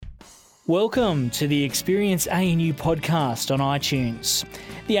Welcome to the Experience ANU podcast on iTunes.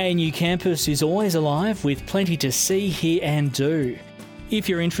 The ANU campus is always alive with plenty to see, hear and do. If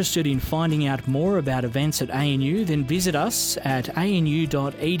you're interested in finding out more about events at ANU, then visit us at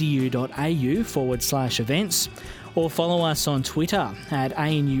anu.edu.au/events or follow us on Twitter at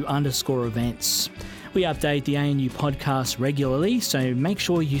 @ANU_events. We update the ANU podcast regularly, so make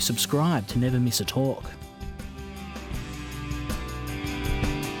sure you subscribe to never miss a talk.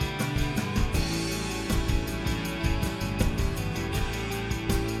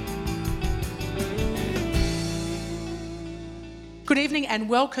 Good evening and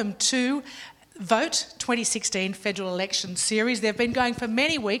welcome to Vote 2016 Federal Election Series. They've been going for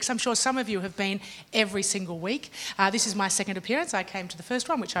many weeks. I'm sure some of you have been every single week. This is my second appearance. I came to the first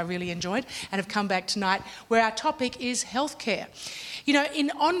one, which I really enjoyed, and have come back tonight where our topic is healthcare. You know,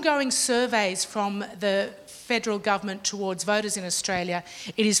 in ongoing surveys from the federal government towards voters in Australia,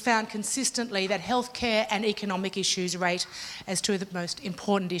 it is found consistently that healthcare and economic issues rate as two of the most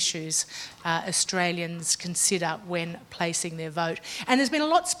important issues Australians consider when placing their vote. And there's been a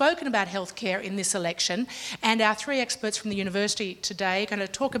lot spoken about healthcare in this election, and our three experts from the university today are going to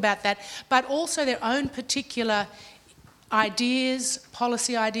talk about that, but also their own particular ideas,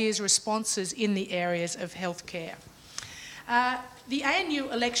 policy ideas, responses in the areas of healthcare. The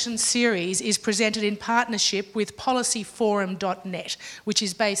ANU election series is presented in partnership with policyforum.net, which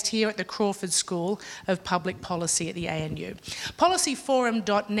is based here at the Crawford School of Public Policy at the ANU.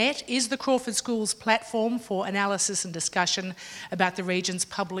 Policyforum.net is the Crawford School's platform for analysis and discussion about the region's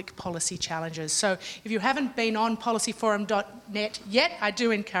public policy challenges. So if you haven't been on policyforum.net yet, I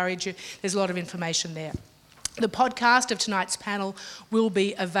do encourage you. There's a lot of information there. The podcast of tonight's panel will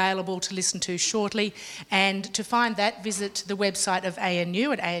be available to listen to shortly, and to find that, visit the website of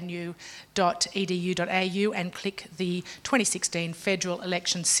ANU at anu.edu.au and click the 2016 Federal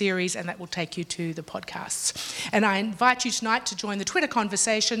Election Series, and that will take you to the podcasts. And I invite you tonight to join the Twitter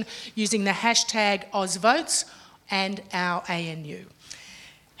conversation using the hashtag #OzVotes and our ANU.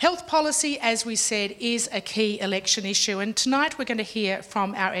 Health policy, as we said, is a key election issue, and tonight we're going to hear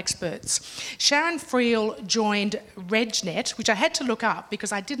from our experts. Sharon Friel joined RegNet, which I had to look up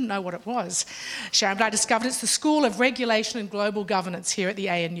because I didn't know what it was, Sharon, but I discovered it's the School of Regulation and Global Governance here at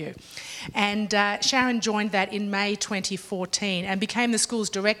the ANU. And Sharon joined that in May 2014 and became the school's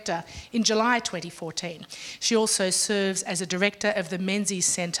director in July 2014. She also serves as a director of the Menzies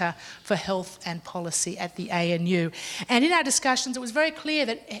Centre for Health and Policy at the ANU. And in our discussions, it was very clear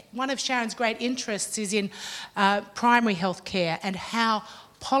that one of Sharon's great interests is in primary health care and how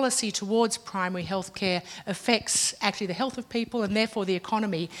policy towards primary health care affects actually the health of people and therefore the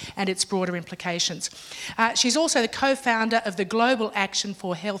economy and its broader implications. She's also the co-founder of the Global Action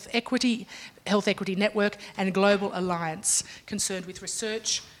for Health Equity Network and a Global Alliance concerned with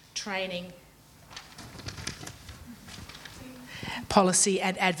research, training, policy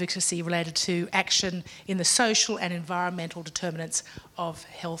and advocacy related to action in the social and environmental determinants of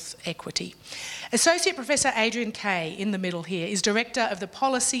health equity. Associate Professor Adrian Kay, in the middle here, is Director of the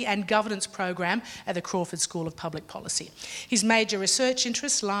Policy and Governance Program at the Crawford School of Public Policy. His major research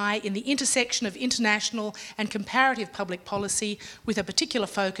interests lie in the intersection of international and comparative public policy, with a particular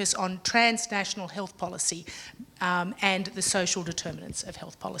focus on transnational health policy and the social determinants of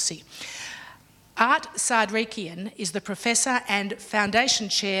health policy. Art Sadrikian is the Professor and Foundation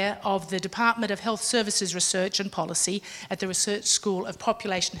Chair of the Department of Health Services Research and Policy at the Research School of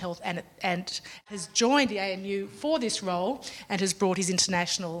Population Health and has joined the ANU for this role and has brought his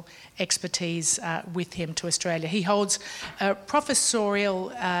international expertise with him to Australia. He holds a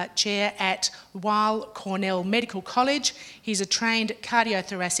professorial chair at Weill Cornell Medical College. He's a trained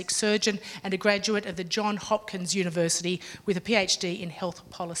cardiothoracic surgeon and a graduate of the Johns Hopkins University with a PhD in health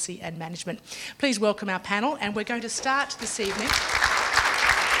policy and management. Please welcome our panel, and we're going to start this evening.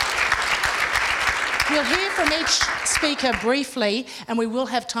 We'll hear from each speaker briefly, and we will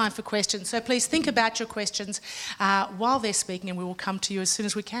have time for questions. So please think about your questions while they're speaking, and we will come to you as soon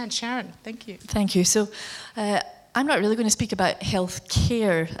as we can. Sharon, thank you. Thank you. So I'm not really going to speak about health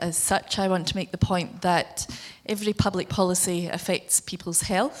care as such. I want to make the point that every public policy affects people's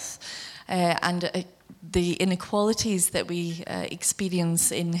health, and the inequalities that we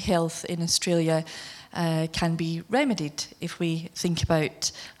experience in health in Australia can be remedied if we think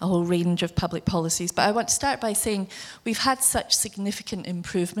about a whole range of public policies. But I want to start by saying we've had such significant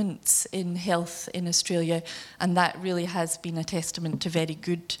improvements in health in Australia, and that really has been a testament to very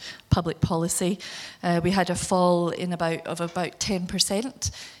good public policy. We had a fall of about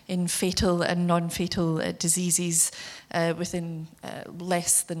 10% in fatal and non-fatal diseases within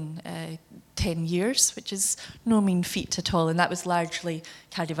less than 10 years, which is no mean feat at all, and that was largely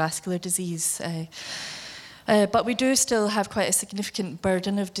cardiovascular disease. But we do still have quite a significant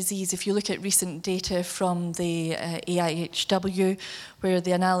burden of disease. If you look at recent data from the AIHW, where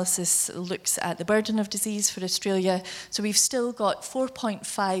the analysis looks at the burden of disease for Australia, so we've still got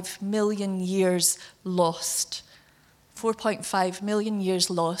 4.5 million years lost. 4.5 million years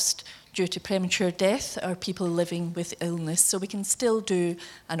lost due to premature death or people living with illness. So we can still do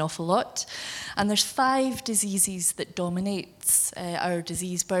an awful lot. And there's 5 diseases that dominates our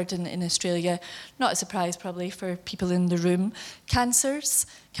disease burden in Australia. Not a surprise probably for people in the room. Cancers,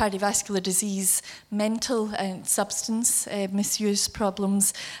 cardiovascular disease, mental and substance misuse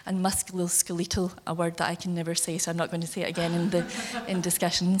problems, and musculoskeletal, a word that I can never say, so I'm not going to say it again in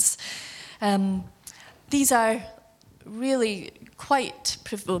discussions. These are really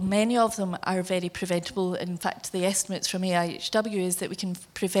many of them are very preventable. In fact, the estimates from AIHW is that we can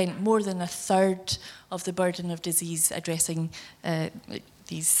prevent more than 1/3 of the burden of disease addressing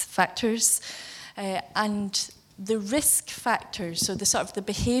these factors. And the risk factors, so the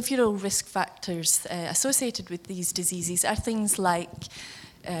behavioural risk factors associated with these diseases are things like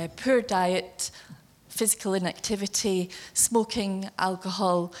poor diet, physical inactivity, smoking,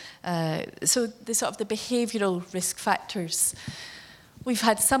 alcohol, so the behavioural risk factors. We've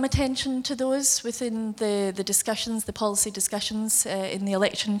had some attention to those within the discussions, the policy discussions in the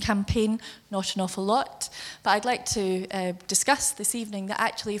election campaign, not an awful lot. But I'd like to discuss this evening that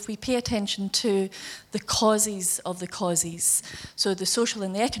actually if we pay attention to the causes of the causes, so the social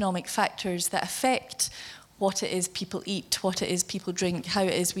and the economic factors that affect what it is people eat, what it is people drink, how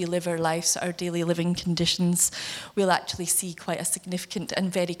it is we live our lives, our daily living conditions, we'll actually see quite a significant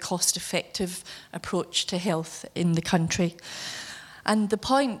and very cost-effective approach to health in the country. And the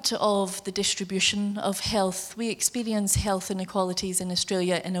point of the distribution of health, we experience health inequalities in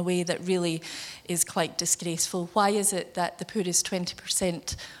Australia in a way that really is quite disgraceful. Why is it that the poorest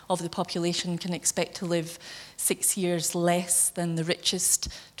 20% of the population can expect to live 6 years less than the richest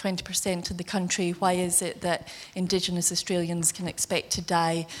 20% of the country? Why is it that Indigenous Australians can expect to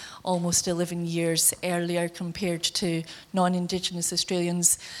die almost 11 years earlier compared to non-Indigenous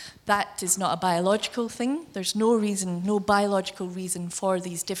Australians? That is not a biological thing. There's no biological reason for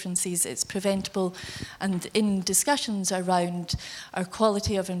these differences. It's preventable. And in discussions around our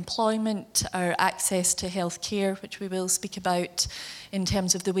quality of employment, our access to health care, which we will speak about, in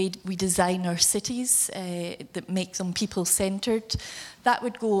terms of the way we design our cities that make them people-centred, that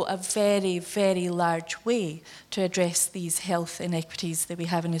would go a very, very large way to address these health inequities that we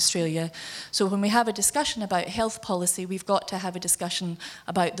have in Australia. So when we have a discussion about health policy, we've got to have a discussion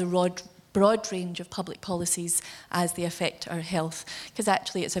about the broad range of public policies as they affect our health, because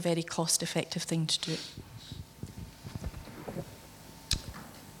actually it's a very cost-effective thing to do.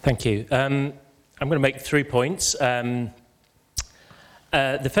 Thank you. I'm going to make 3 points.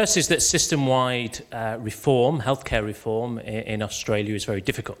 The first is that system-wide reform, healthcare reform in Australia is very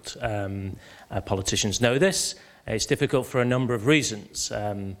difficult. Politicians know this. It's difficult for a number of reasons.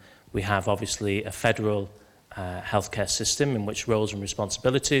 We have obviously a federal healthcare system in which roles and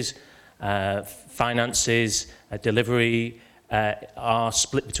responsibilities, finances, delivery are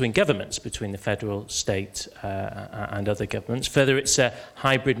split between governments, between the federal, state and other governments. Further, it's a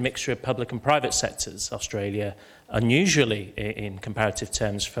hybrid mixture of public and private sectors. Australia, unusually in comparative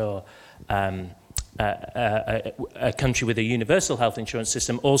terms for a country with a universal health insurance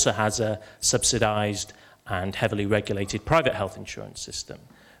system, also has a subsidised and heavily regulated private health insurance system.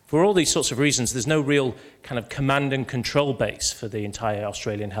 For all these sorts of reasons, there's no real kind of command and control base for the entire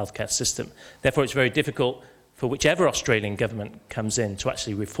Australian healthcare system. Therefore, it's very difficult for whichever Australian government comes in to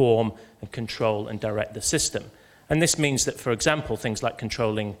actually reform and control and direct the system. And this means that, for example, things like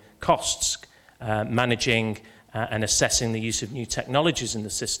controlling costs, managing and assessing the use of new technologies in the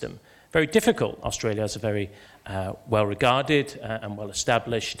system, very difficult. Australia has a very well-regarded and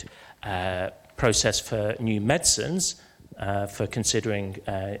well-established process for new medicines, for considering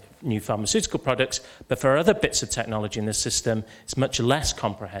new pharmaceutical products, but for other bits of technology in the system, it's much less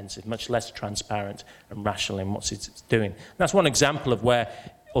comprehensive, much less transparent and rational in what it's doing. And that's one example of where,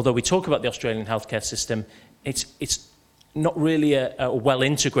 although we talk about the Australian healthcare system, it's not really a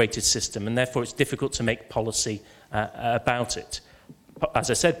well-integrated system, and therefore it's difficult to make policy about it. as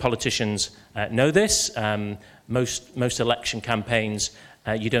I said, politicians know this. Most election campaigns,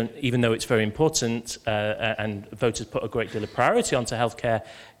 you don't, even though it's very important and voters put a great deal of priority onto healthcare,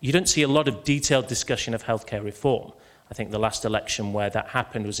 you don't see a lot of detailed discussion of healthcare reform. I think the last election where that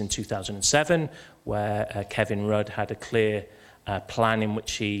happened was in 2007, where Kevin Rudd had a clear plan in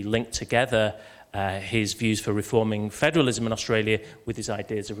which he linked together his views for reforming federalism in Australia with his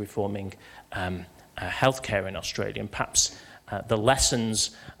ideas of reforming healthcare in Australia. And perhaps the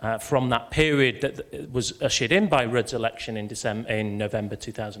lessons from that period that was ushered in by Rudd's election in November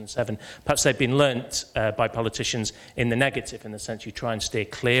 2007, perhaps they've been learnt by politicians in the negative, in the sense you try and steer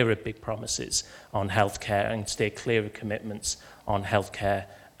clear of big promises on healthcare and steer clear of commitments on healthcare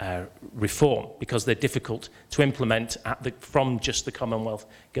reform, because they're difficult to implement from just the Commonwealth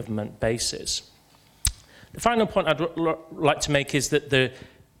government basis. The final point I'd like to make is that the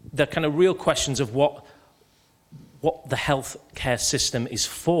kind of real questions of what the healthcare system is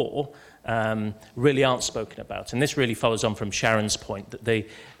for really aren't spoken about. And this really follows on from Sharon's point, that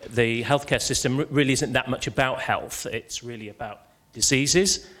the healthcare system really isn't that much about health. It's really about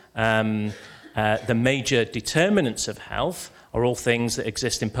diseases. The major determinants of health are all things that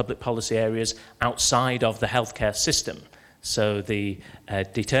exist in public policy areas outside of the healthcare system. So the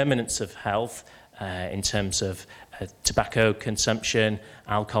determinants of health in terms of tobacco consumption,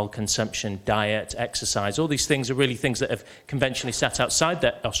 alcohol consumption, diet, exercise, all these things are really things that have conventionally sat outside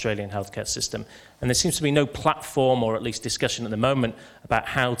the Australian healthcare system. And there seems to be no platform, or at least discussion at the moment, about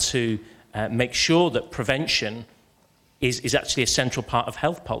how to make sure that prevention is actually a central part of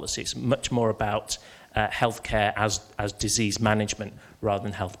health policy. It's much more about healthcare as disease management rather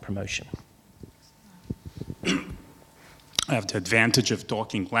than health promotion. I have the advantage of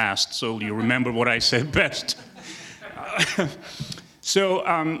talking last, so you remember what I said best.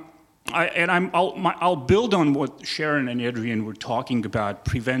 I'll build on what Sharon and Adrian were talking about: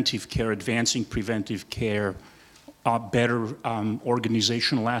 preventive care, advancing preventive care, better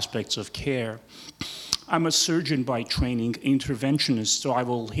organizational aspects of care. I'm a surgeon by training, interventionist, so I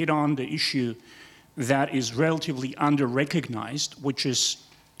will hit on the issue that is relatively under-recognized, which is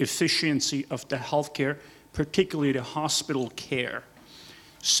efficiency of the healthcare, particularly the hospital care.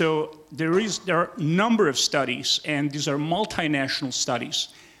 So there are a number of studies, and these are multinational studies,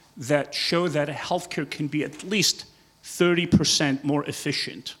 that show that healthcare can be at least 30% more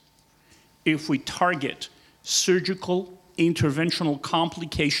efficient if we target surgical, interventional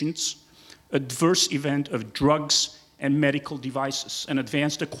complications, adverse event of drugs and medical devices, and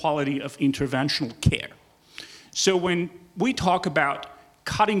advance the quality of interventional care. So when we talk about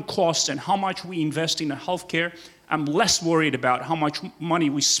cutting costs and how much we invest in healthcare, I'm less worried about how much money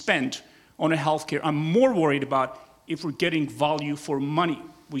we spend on healthcare. I'm more worried about if we're getting value for money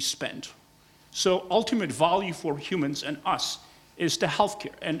we spend. So ultimate value for humans and us is the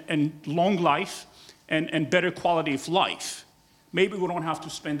healthcare and long life and better quality of life. Maybe we don't have to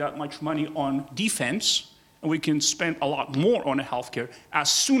spend that much money on defense, and we can spend a lot more on healthcare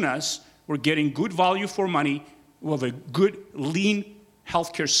as soon as we're getting good value for money with a good, lean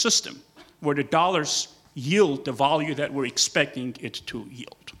healthcare system where the dollars yield the value that we're expecting it to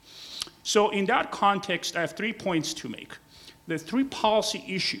yield. So in that context, I have 3 points to make. The 3 policy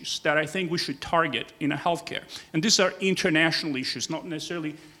issues that I think we should target in healthcare, and these are international issues, not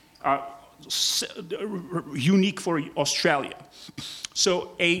necessarily unique for Australia.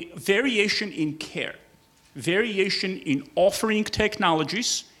 So a variation in care, variation in offering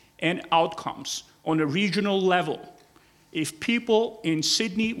technologies and outcomes on a regional level. If people in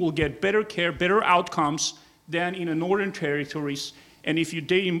Sydney will get better care, better outcomes than in the Northern Territories, and if you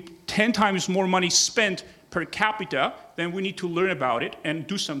deem 10 times more money spent per capita, then we need to learn about it and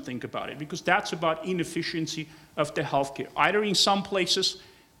do something about it, because that's about inefficiency of the healthcare. Either in some places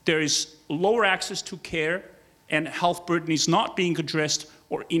there is lower access to care and health burden is not being addressed,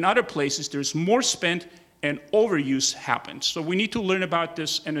 or in other places there's more spent and overuse happens. So we need to learn about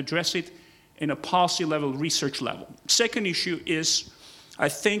this and address it in a policy level, research level. Second issue is, I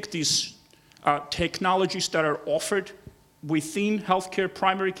think these technologies that are offered within healthcare,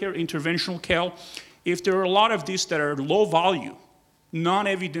 primary care, interventional care, if there are a lot of these that are low value,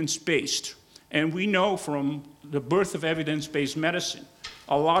 non-evidence-based, and we know from the birth of evidence-based medicine,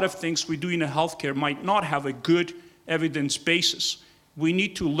 a lot of things we do in healthcare might not have a good evidence basis. We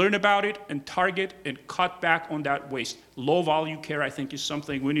need to learn about it and target and cut back on that waste. Low value care, I think, is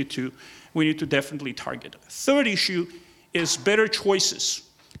something we need to definitely target. Third issue is better choices,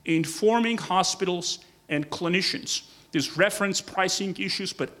 informing hospitals and clinicians. There's reference pricing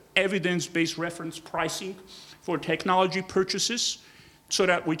issues, but evidence-based reference pricing for technology purchases, so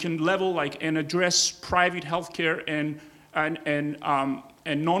that we can level and address private healthcare and and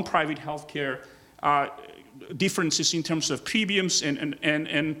non-private healthcare, differences in terms of premiums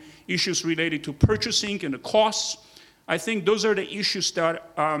and issues related to purchasing and the costs. I think those are the issues that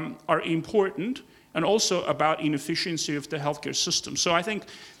are important, and also about inefficiency of the healthcare system. So I think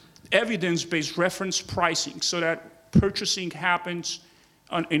evidence-based reference pricing, so that purchasing happens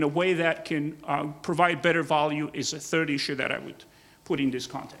in a way that can provide better value, is a third issue that I would put in this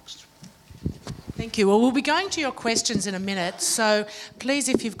context. Thank you. Well, we'll be going to your questions in a minute, so please,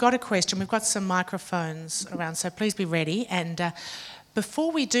 if you've got a question, we've got some microphones around, so please be ready. And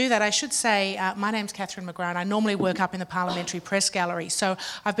before we do that, I should say my name's Catherine McGrath. I normally work up in the Parliamentary Press Gallery, so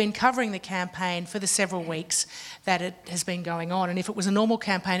I've been covering the campaign for the several weeks that it has been going on, and if it was a normal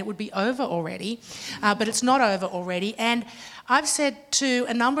campaign it would be over already, but it's not over already. And I've said to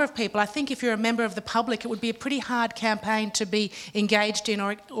a number of people, I think if you're a member of the public it would be a pretty hard campaign to be engaged in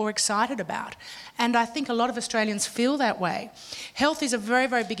or excited about. And I think a lot of Australians feel that way. Health is a very,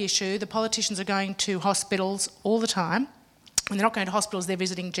 very big issue. The politicians are going to hospitals all the time. When they're not going to hospitals, they're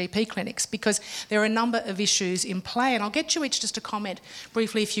visiting GP clinics, because there are a number of issues in play. And I'll get you each just to comment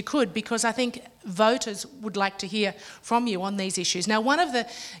briefly if you could, because I think voters would like to hear from you on these issues. Now,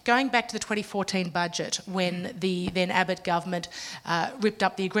 going back to the 2014 budget, when the then Abbott government ripped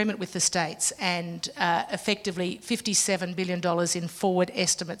up the agreement with the states, and effectively $57 billion in forward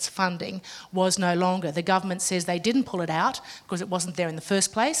estimates funding was no longer. The government says they didn't pull it out because it wasn't there in the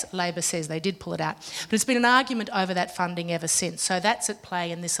first place. Labor says they did pull it out. But it's been an argument over that funding ever since. So that's at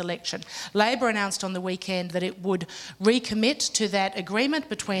play in this election. Labor announced on the weekend that it would recommit to that agreement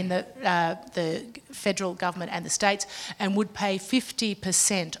between the federal government and the states, and would pay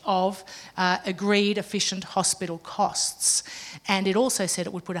 50% of agreed efficient hospital costs. And it also said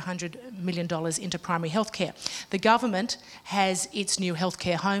it would put $100 million into primary health care. The government has its new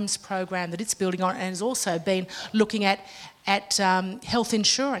healthcare homes program that it's building on, and has also been looking at health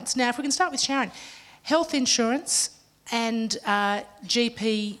insurance. Now, if we can start with Sharon. Health insurance and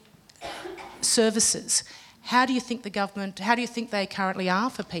GP services. How do you think they currently are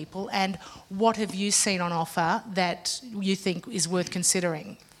for people, and what have you seen on offer that you think is worth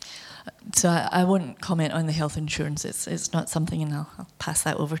considering? So I won't comment on the health insurance. It's not something, and I'll pass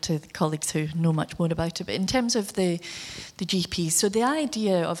that over to the colleagues who know much more about it. But in terms of the GPs, so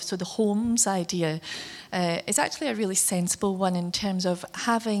the homes idea is actually a really sensible one in terms of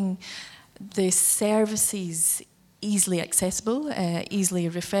having the services easily accessible, easily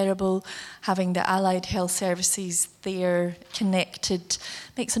referable. Having the allied health services there connected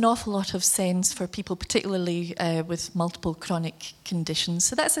makes an awful lot of sense for people, particularly with multiple chronic conditions.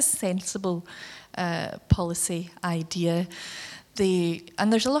 So that's a sensible policy idea.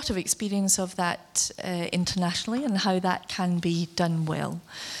 And there's a lot of experience of that internationally, and how that can be done well.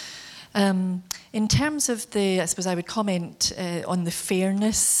 In terms of I suppose I would comment on the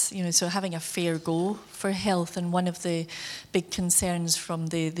fairness, so having a fair go for health, and one of the big concerns from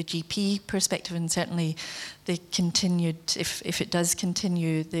the GP perspective, and certainly the continued, if it does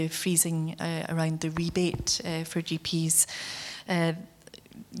continue, the freezing around the rebate for GPs,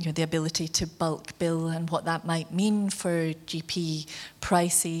 the ability to bulk bill, and what that might mean for GP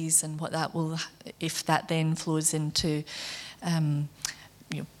prices, and what that will, if that then flows into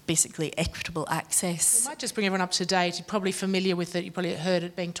basically equitable access. I might just bring everyone up to date. You're probably familiar with it. You probably heard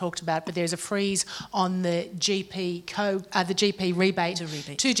it being talked about. But there's a freeze on the GP rebate to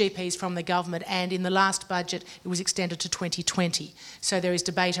GPs from the government, and in the last budget it was extended to 2020. So there is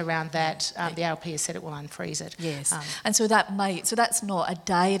debate around that. The ALP has said it will unfreeze it. Yes, and so that's not a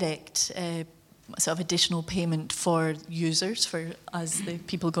direct sort of additional payment for users, for us, the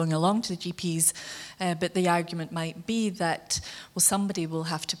people going along to the GPs, but the argument might be that, well, somebody will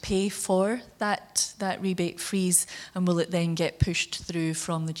have to pay for that rebate freeze, and will it then get pushed through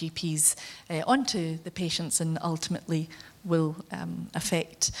from the GPs onto the patients, and ultimately will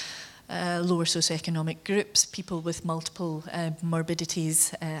affect lower socioeconomic groups, people with multiple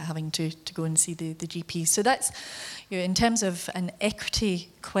morbidities having to go and see the GP. So that's, in terms of an equity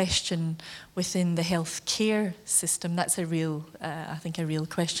question within the health care system, that's a real, I think, a real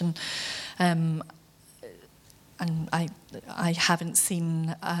question. And I haven't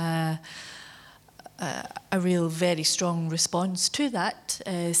seen a real very strong response to that,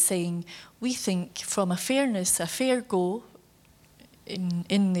 saying we think from a fair go,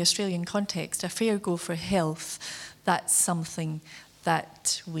 in the Australian context, a fair go for health, that's something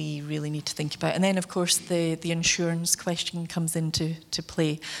that we really need to think about. And then, of course, the insurance question comes into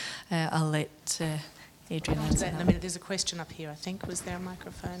play. I'll let Adrian answer that. In a minute. There's a question up here, I think. Was there a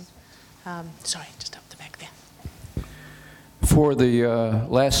microphone? Sorry, just up the back there. For the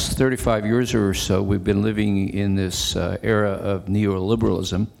last 35 years or so, we've been living in this era of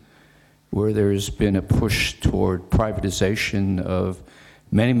neoliberalism, where there's been a push toward privatization of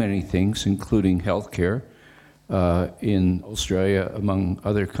many, many things, including healthcare in Australia, among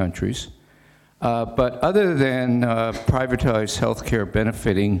other countries. But other than privatized healthcare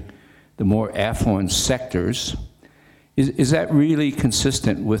benefiting the more affluent sectors, is that really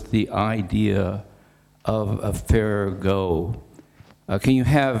consistent with the idea of a fair go? Can you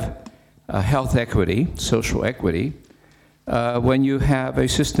have health equity, social equity, when you have a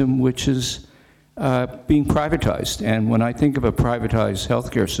system which is being privatized? And when I think of a privatized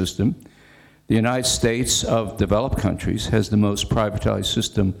healthcare system, the United States of developed countries has the most privatized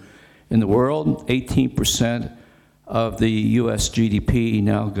system in the world. 18% of the US GDP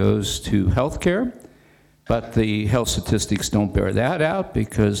now goes to healthcare, but the health statistics don't bear that out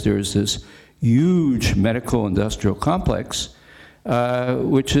because there's this huge medical industrial complex,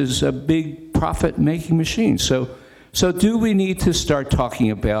 which is a big profit-making machine. So do we need to start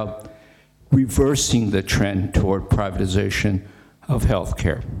talking about reversing the trend toward privatization of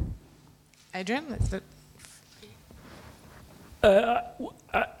healthcare? Adrian,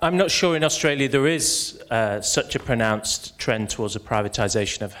 I'm not sure in Australia there is such a pronounced trend towards a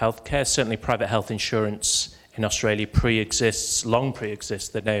privatisation of healthcare. Certainly private health insurance in Australia long pre-exists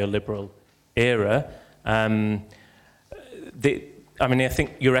the neoliberal era. I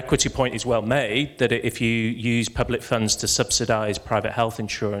think your equity point is well made, that if you use public funds to subsidise private health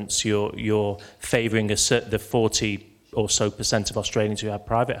insurance, you're favouring the 40 or so % of Australians who have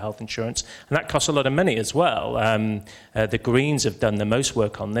private health insurance, and that costs a lot of money as well. The Greens have done the most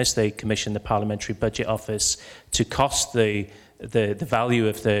work on this. They commissioned the Parliamentary Budget Office to cost the value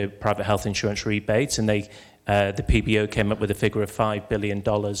of the private health insurance rebates, and the PBO came up with a figure of $5 billion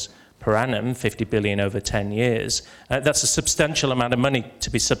per annum, 50 billion over 10 years. That's a substantial amount of money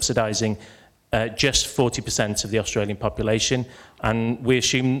to be subsidising just 40% of the Australian population, and we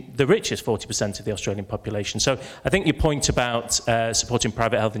assume the richest 40% of the Australian population. So I think your point about supporting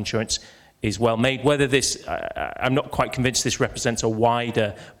private health insurance is well made. Whether this, I'm not quite convinced this represents a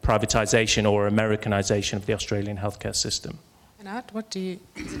wider privatisation or Americanisation of the Australian healthcare system. Art, what do you,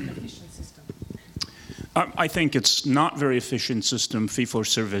 is it an efficient system? I think it's not very efficient system,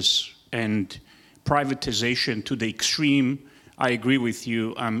 fee-for-service, and privatization to the extreme. I agree with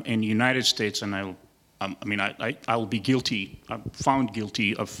you. In the United States, and I'll be guilty. I'm found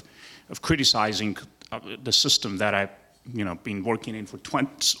guilty of criticizing the system that I've been working in for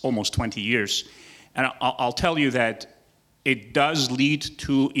almost 20 years, and I'll tell you that it does lead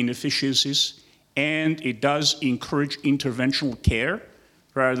to inefficiencies, and it does encourage interventional care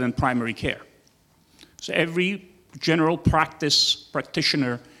rather than primary care. So every general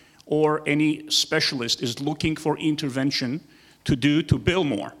practitioner or any specialist is looking for intervention to bill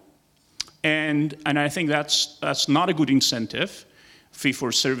more. And I think that's not a good incentive,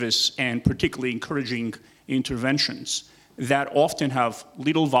 fee-for-service, and particularly encouraging interventions that often have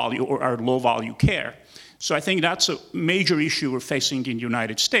little value or are low-value care. So I think that's a major issue we're facing in the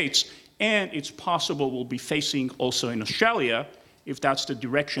United States, and it's possible we'll be facing also in Australia if that's the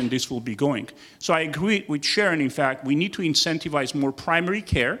direction this will be going. So I agree with Sharon. In fact, we need to incentivize more primary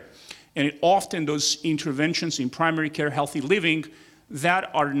care, and often those interventions in primary care, healthy living,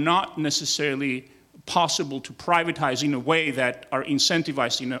 that are not necessarily possible to privatize in a way that are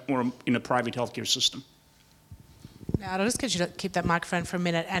incentivized in a private healthcare system. Now, I'll just get you to keep that microphone for a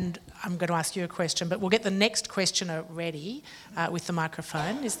minute, and I'm going to ask you a question, but we'll get the next questioner ready with the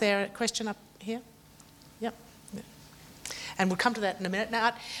microphone. Is there a question up here? Yep. And we'll come to that in a minute.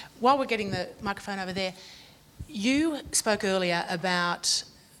 Now, while we're getting the microphone over there, you spoke earlier about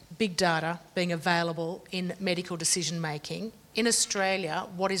big data being available in medical decision making. In Australia,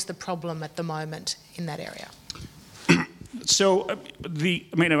 what is the problem at the moment in that area? So, I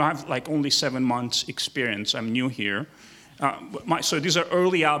have only 7 months experience. I'm new here. So these are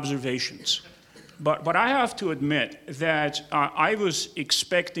early observations. But I have to admit that I was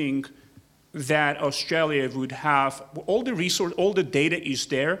expecting that Australia would have all the resource, all the data is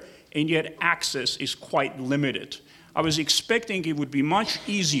there, and yet access is quite limited. I was expecting it would be much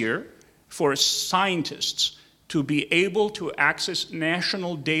easier for scientists to be able to access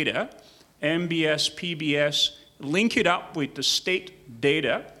national data, MBS, PBS, link it up with the state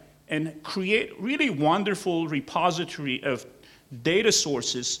data, and create really wonderful repository of data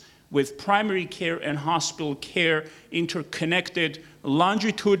sources with primary care and hospital care interconnected,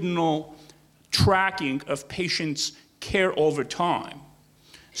 longitudinal tracking of patients' care over time.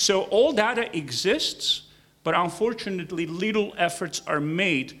 So all data exists, but unfortunately little efforts are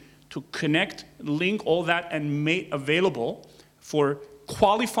made to connect, link all that, and make available. for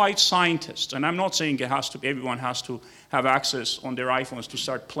qualified scientists, and I'm not saying everyone has to have access on their iPhones to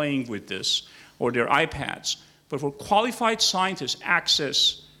start playing with this, or their iPads, but for qualified scientists,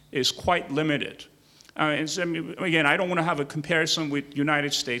 access is quite limited. And so, again, I don't want to have a comparison with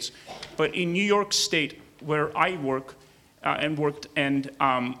United States, but in New York State, where I work and worked,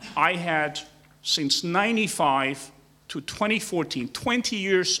 I had, since 95 to 2014, 20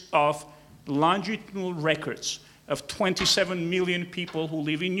 years of longitudinal records of 27 million people who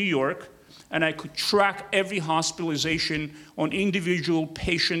live in New York, and I could track every hospitalization on individual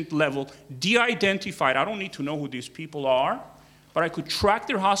patient level, de-identified. I don't need to know who these people are, but I could track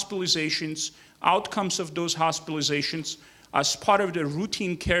their hospitalizations, outcomes of those hospitalizations as part of the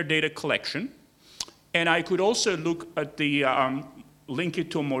routine care data collection. And I could also look at the, link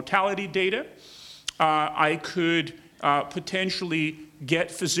it to mortality data. I could potentially get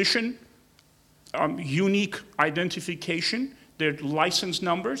physician unique identification, their license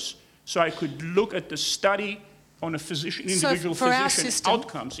numbers, so I could look at the study on a physician, individual physician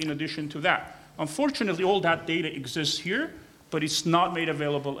outcomes in addition to that. Unfortunately, all that data exists here, but it's not made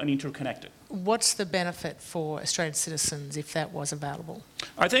available and interconnected. What's the benefit for Australian citizens if that was available?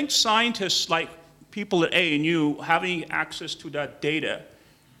 I think scientists, like people at ANU, having access to that data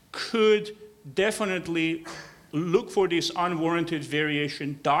could definitely look for this unwarranted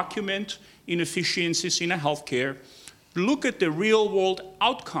variation, document inefficiencies in healthcare, look at the real-world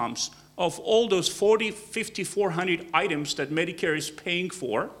outcomes of all those 400 items that Medicare is paying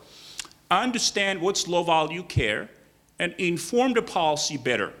for, understand what's low-value care, and inform the policy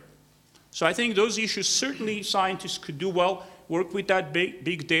better. So I think those issues, certainly scientists could do well, work with that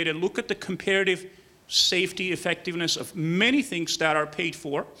big data, look at the comparative safety, effectiveness of many things that are paid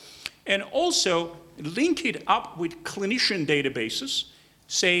for, and also link it up with clinician databases.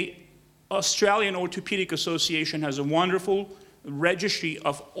 Say, Australian Orthopedic Association has a wonderful registry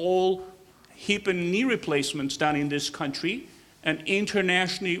of all hip and knee replacements done in this country, an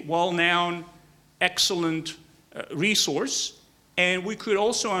internationally well-known, excellent resource. And we could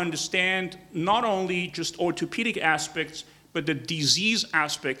also understand not only just orthopedic aspects, but the disease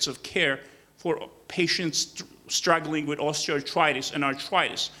aspects of care for patients struggling with osteoarthritis and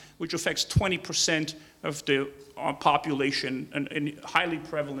arthritis, which affects 20% of the population and highly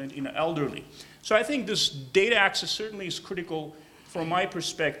prevalent in elderly. So I think this data access certainly is critical from my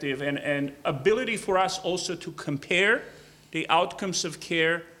perspective, and ability for us also to compare the outcomes of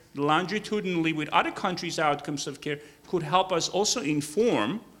care longitudinally with other countries' outcomes of care could help us also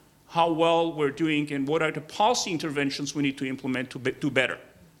inform how well we're doing and what are the policy interventions we need to implement to do better.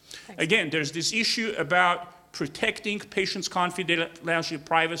 Thanks. Again, there's this issue about protecting patients' confidentiality,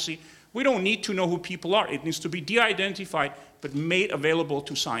 privacy. We don't need to know who people are. It needs to be de-identified, but made available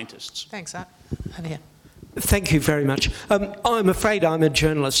to scientists. Thanks, Art. Over here. Thank you very much. I'm afraid I'm a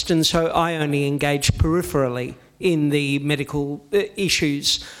journalist, and so I only engage peripherally in the medical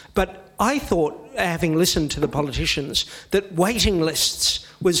issues. But I thought, having listened to the politicians, that waiting lists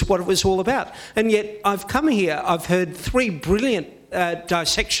was what it was all about. And yet I've come here, I've heard 3 brilliant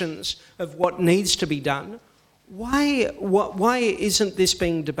dissections of what needs to be done. Why isn't this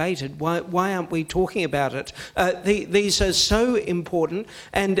being debated? Why aren't we talking about it? These are so important,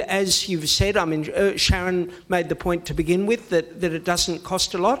 and as you've said, I mean, Sharon made the point to begin with that it doesn't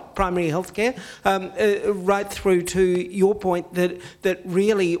cost a lot, primary health care, right through to your point that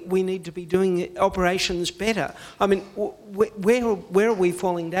really we need to be doing operations better. I mean, where are we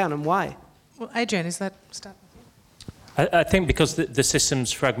falling down and why? Well, Adrian, is that start? I think because the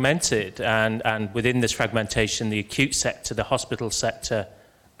system's fragmented, and within this fragmentation, the acute sector, the hospital sector,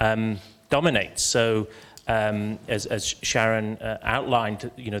 dominates. So, as Sharon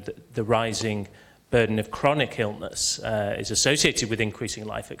outlined, you know, the rising burden of chronic illness is associated with increasing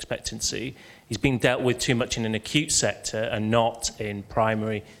life expectancy. Is being dealt with too much in an acute sector and not in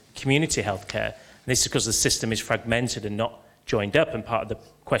primary community healthcare. And this is because the system is fragmented and not joined up, and part of the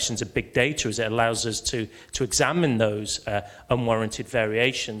questions of big data is it allows us to examine those unwarranted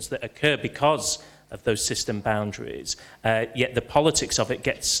variations that occur because of those system boundaries. Yet the politics of it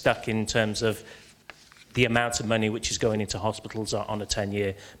gets stuck in terms of the amount of money which is going into hospitals on a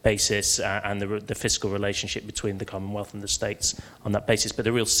 10-year basis and the fiscal relationship between the Commonwealth and the states on that basis. But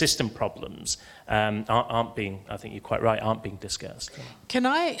the real system problems aren't being, I think you're quite right, aren't being discussed. Can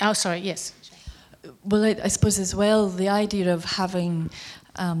I, oh sorry, yes. Well, I suppose as well, the idea of having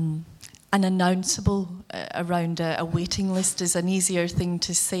an announceable around a waiting list is an easier thing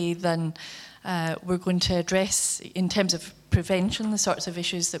to say than we're going to address, in terms of prevention, the sorts of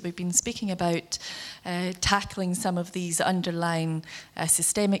issues that we've been speaking about, tackling some of these underlying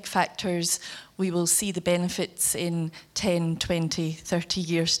systemic factors. We will see the benefits in 10, 20, 30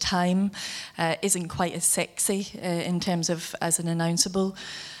 years' time. Isn't quite as sexy in terms of as an announceable.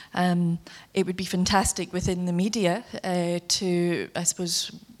 It would be fantastic within the media to, I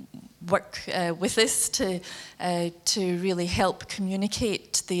suppose, work with this to really help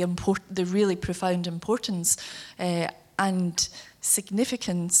communicate the really profound importance and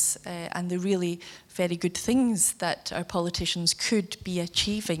significance and the really very good things that our politicians could be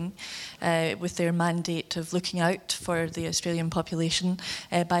achieving with their mandate of looking out for the Australian population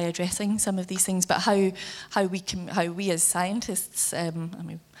by addressing some of these things. But how we as scientists,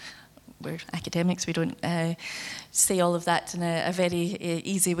 we're academics, we don't say all of that in a very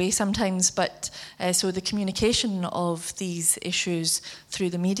easy way sometimes, but so the communication of these issues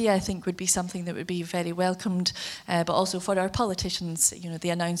through the media, I think, would be something that would be very welcomed, but also for our politicians, the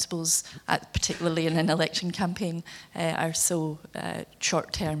announceables, particularly in an election campaign, are so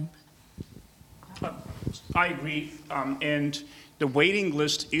short-term. I agree, and the waiting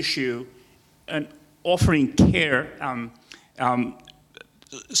list issue and offering care,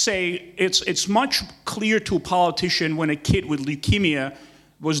 say it's much clearer to a politician when a kid with leukemia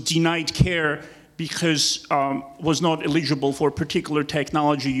was denied care because was not eligible for particular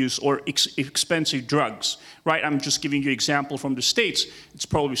technology use or expensive drugs, right? I'm just giving you an example from the States. It's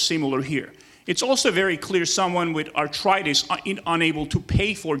probably similar here. It's also very clear someone with arthritis unable to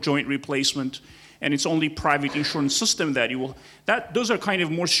pay for joint replacement, and it's only private insurance system that you will. Those are kind of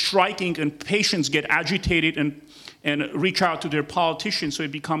more striking, and patients get agitated and reach out to their politicians, so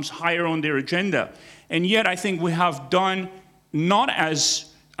it becomes higher on their agenda. And yet I think we have done not as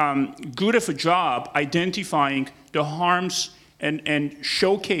good of a job identifying the harms and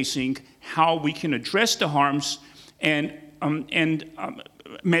showcasing how we can address the harms and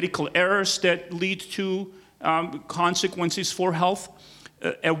medical errors that lead to consequences for health.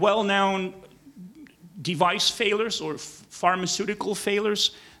 A well-known device failures or pharmaceutical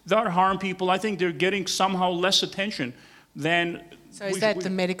failures that harm people, I think they're getting somehow less attention than... So is that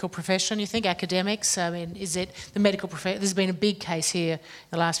the medical profession, you think, academics? I mean, is it the medical profession? There's been a big case here in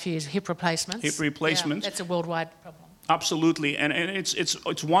the last few years, hip replacements. Hip replacements. Yeah, that's a worldwide problem. Absolutely, and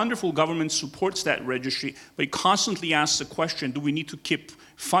it's wonderful government supports that registry, but it constantly asks the question, do we need to keep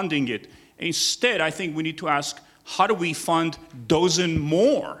funding it? Instead, I think we need to ask, how do we fund dozen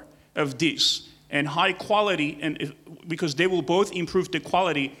more of these? And high quality, because they will both improve the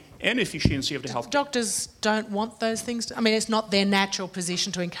quality and efficiency of the health. Doctors don't want those things. I mean, it's not their natural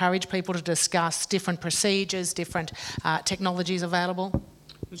position to encourage people to discuss different procedures, different technologies available.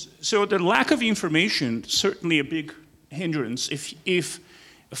 So the lack of information, certainly a big hindrance. If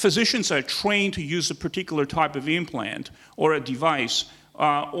physicians are trained to use a particular type of implant or a device,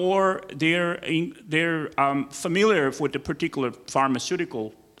 or they're familiar with a particular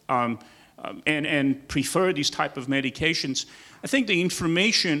pharmaceutical and prefer these type of medications, I think the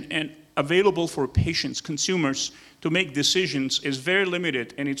information available for patients, consumers, to make decisions is very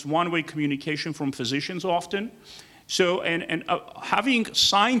limited, and it's one-way communication from physicians often. So, having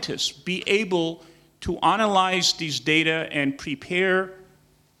scientists be able to analyze these data and prepare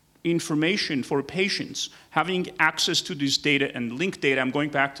information for patients, having access to this data and linked data, I'm going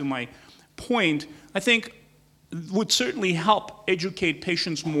back to my point, I think would certainly help educate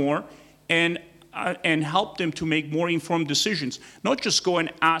patients more and help them to make more informed decisions. Not just go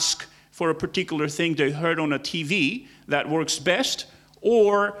and ask for a particular thing they heard on a TV that works best,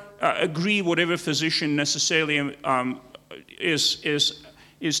 or agree whatever physician necessarily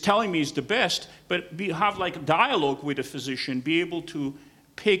is telling me is the best, but have like dialogue with a physician, be able to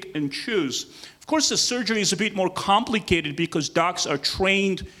pick and choose. Of course, the surgery is a bit more complicated because docs are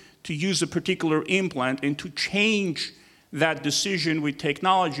trained to use a particular implant, and to change that decision with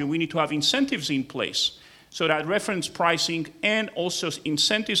technology, we need to have incentives in place. So that reference pricing and also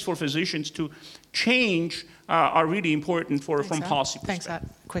incentives for physicians to change are really important from policy perspective. Thanks, Art.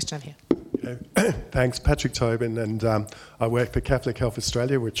 Question over here. Okay. Thanks, Patrick Tobin, and I work for Catholic Health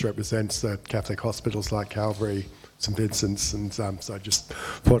Australia, which represents the Catholic hospitals like Calvary, St Vincent's, and so I just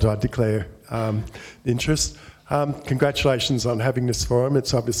thought I'd declare interest. Congratulations on having this forum.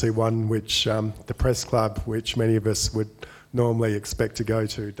 It's obviously one which the Press Club, which many of us would normally expect to go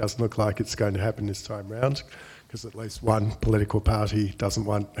to, doesn't look like it's going to happen this time round, because at least one political party doesn't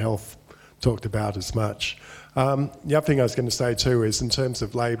want health talked about as much. The other thing I was going to say too is, in terms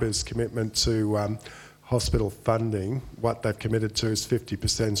of Labor's commitment to hospital funding, what they've committed to is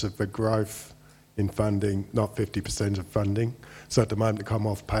 50% of the growth in funding, not 50% of funding. So at the moment, the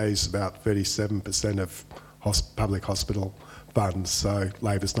Commonwealth pays about 37% of public hospital funds, so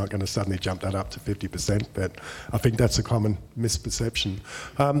Labor's not going to suddenly jump that up to 50%, but I think that's a common misperception.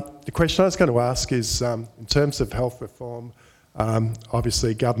 The question I was going to ask is, in terms of health reform,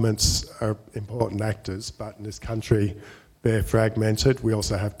 obviously governments are important actors, but in this country they're fragmented. We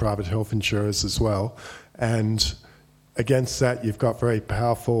also have private health insurers as well, and against that you've got very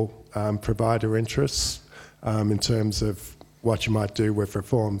powerful provider interests in terms of what you might do with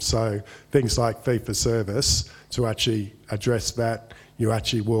reform. So things like fee-for-service, to actually address that, you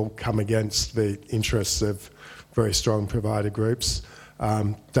actually will come against the interests of very strong provider groups.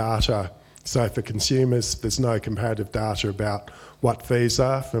 Data, so for consumers, there's no comparative data about what fees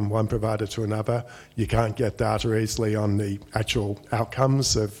are from one provider to another. You can't get data easily on the actual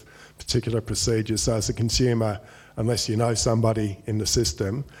outcomes of particular procedures. So as a consumer, unless you know somebody in the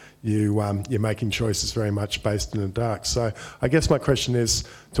system, you're making choices very much based in the dark. So I guess my question is,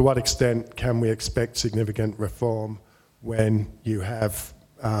 to what extent can we expect significant reform when you have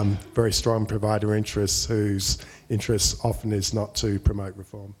very strong provider interests whose interest often is not to promote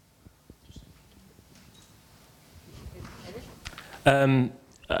reform? I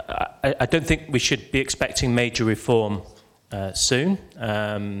don't think we should be expecting major reform soon,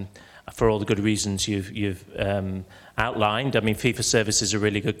 for all the good reasons you've outlined. I mean, fee-for-service is a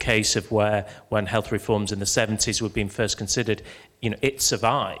really good case of where, when health reforms in the 70s were being first considered, it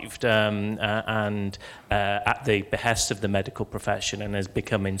survived and at the behest of the medical profession, and has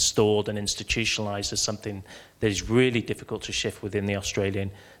become installed and institutionalised as something that is really difficult to shift within the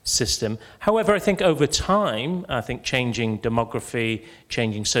Australian system. However, I think over time, changing demography,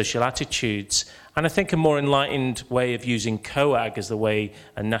 changing social attitudes, and I think a more enlightened way of using COAG as the way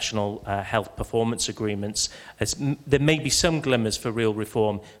and national health performance agreements, there may be some glimmers for real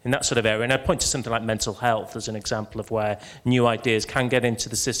reform in that sort of area. And I point to something like mental health as an example of where new ideas can get into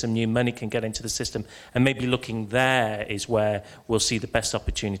the system, new money can get into the system, and maybe looking there is where we'll see the best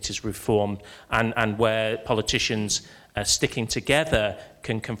opportunities reform, and where politicians sticking together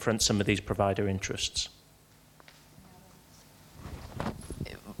can confront some of these provider interests.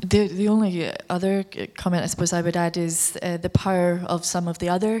 The only other comment I suppose I would add is the power of some of the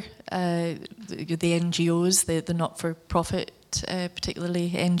other, the NGOs, the not-for-profit, particularly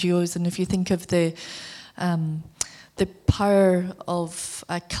NGOs. And if you think of the power of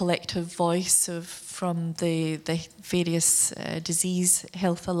a collective voice from the various disease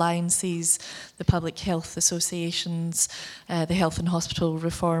health alliances, the public health associations, the Health and Hospital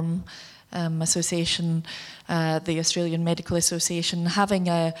Reform Association, the Australian Medical Association, having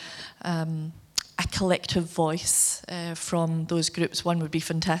a collective voice from those groups, one would be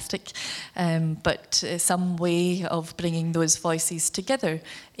fantastic, but some way of bringing those voices together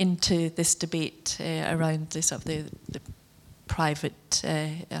into this debate around the private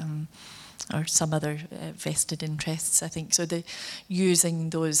or some other vested interests, I think. So using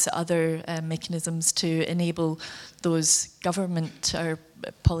those other mechanisms to enable those government or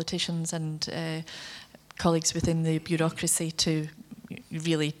politicians and colleagues within the bureaucracy to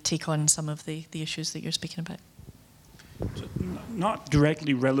really take on some of the issues that you're speaking about. So, not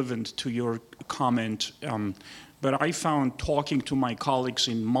directly relevant to your comment, but I found talking to my colleagues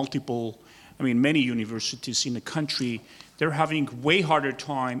in many universities in the country, they're having way harder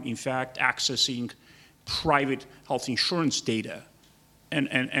time, in fact, accessing private health insurance data.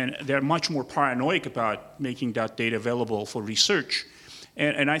 And they're much more paranoid about making that data available for research.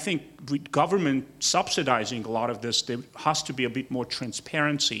 And I think with government subsidizing a lot of this, there has to be a bit more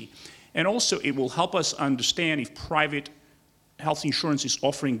transparency. And also, it will help us understand if private health insurance is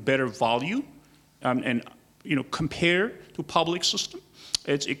offering better value and compare to public system.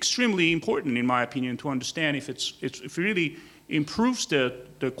 It's extremely important, in my opinion, to understand if it really improves the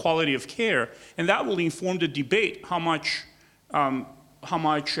quality of care, and that will inform the debate how much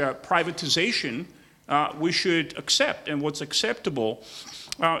privatization we should accept and what's acceptable.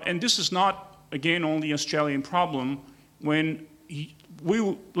 And this is not, again, only an Australian problem. When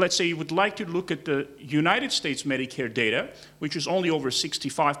let's say you would like to look at the United States Medicare data, which is only over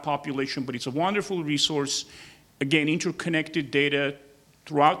 65 population, but it's a wonderful resource, again, interconnected data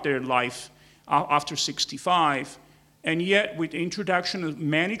throughout their life after 65, and yet with the introduction of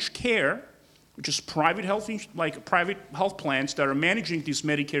managed care, which is private health plans that are managing these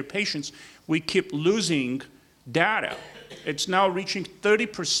Medicare patients, we keep losing data. It's now reaching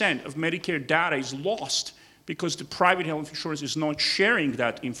 30% of Medicare data is lost because the private health insurance is not sharing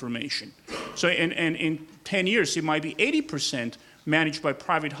that information. So in 10 years, it might be 80% managed by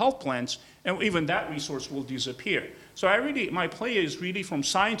private health plans, and even that resource will disappear. So my play is really from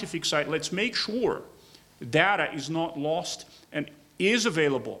scientific side, let's make sure data is not lost and is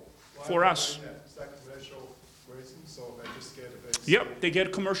available for us. Is that commercial reasons, or they just scared of it? Yep, they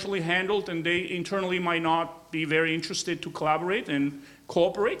get commercially handled, and they internally might not be very interested to collaborate and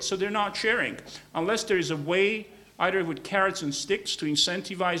cooperate, so they're not sharing. Unless there is a way, either with carrots and sticks, to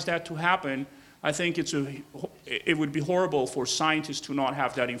incentivize that to happen, I think it would be horrible for scientists to not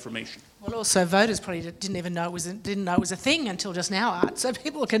have that information. Well, also voters probably didn't know it was a thing until just now, Art. So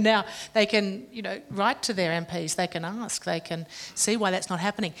people can now, they can, write to their MPs, they can ask, they can see why that's not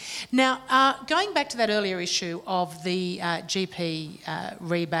happening. Now, going back to that earlier issue of the GP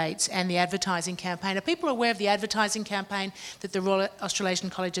rebates and the advertising campaign, are people aware of the advertising campaign that the Royal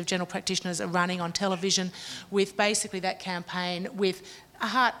Australasian College of General Practitioners are running on television, with basically that campaign with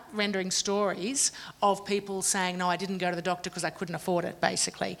heart-rendering stories of people saying, no, I didn't go to the doctor because I couldn't afford it,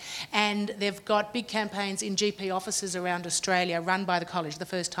 basically. And they've got big campaigns in GP offices around Australia run by the college, the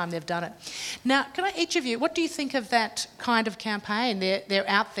first time they've done it. Now, each of you, what do you think of that kind of campaign? They're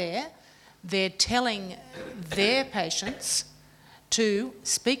out there, they're telling their patients to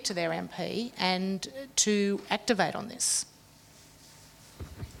speak to their MP and to activate on this.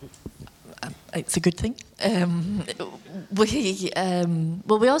 It's a good thing. We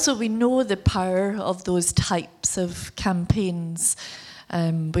know the power of those types of campaigns.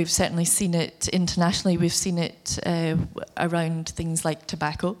 We've certainly seen it internationally. We've seen it around things like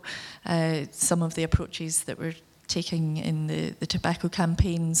tobacco. Some of the approaches that we're taking in the tobacco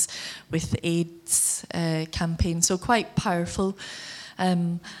campaigns, with AIDS campaign, so quite powerful.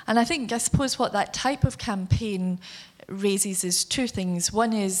 And I suppose what that type of campaign raises is two things.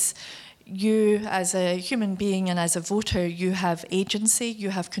 One is, you as a human being and as a voter, you have agency, you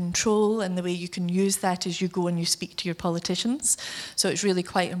have control, and the way you can use that is you go and you speak to your politicians. So it's really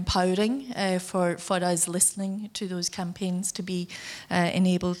quite empowering for us listening to those campaigns to be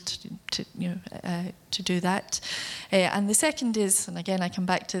enabled to do that. And the second is, and again I come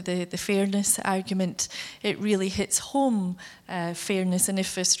back to the fairness argument, it really hits home fairness, and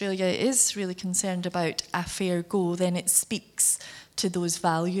if Australia is really concerned about a fair go, then it speaks to those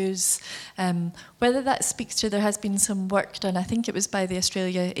values. Whether that speaks to, there has been some work done, I think it was by the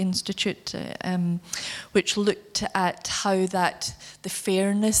Australia Institute, which looked at how that the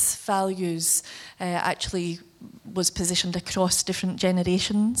fairness values actually was positioned across different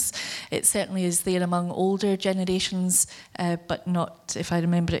generations. It certainly is there among older generations, but not, if I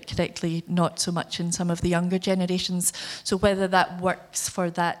remember it correctly, not so much in some of the younger generations. So whether that works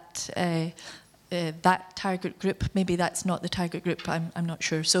for that that target group, maybe that's not the target group, I'm not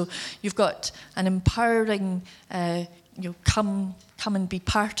sure. So you've got an empowering, come and be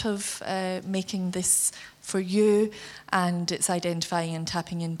part of making this for you, and it's identifying and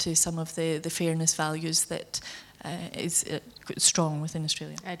tapping into some of the fairness values that is strong within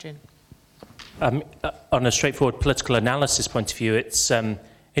Australia. Adrian. On a straightforward political analysis point of view, it's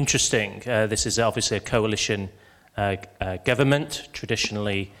interesting. This is obviously a coalition government,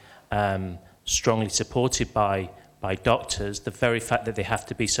 traditionally strongly supported by doctors. The very fact that they have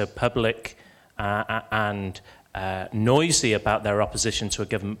to be so public and noisy about their opposition to a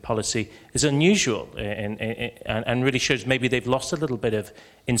government policy is unusual, and really shows maybe they've lost a little bit of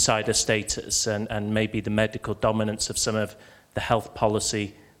insider status, and maybe the medical dominance of some of the health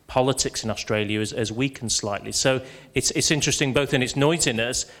politics in Australia has weakened slightly. So it's interesting both in its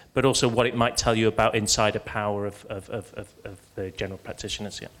noisiness, but also what it might tell you about insider power of the general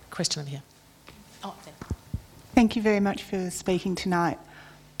practitioners. Yeah. Question over here. Oh, there. Thank you very much for speaking tonight.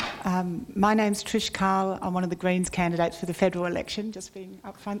 My name's Trish Carl. I'm one of the Greens candidates for the federal election, just being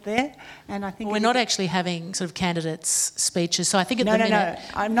up front there. And I think we're not actually having sort of candidates' speeches, so I think at the minute... No,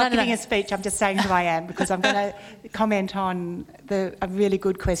 I'm not giving a speech. I'm just saying who I am, because I'm going to comment on a really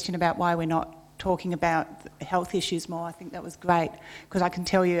good question about why we're not talking about health issues more. I think that was great, because I can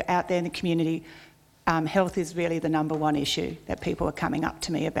tell you out there in the community, health is really the number one issue that people are coming up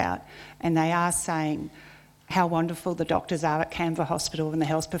to me about, and they are saying how wonderful the doctors are at Canberra Hospital and the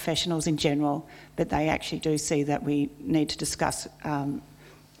health professionals in general, but they actually do see that we need to discuss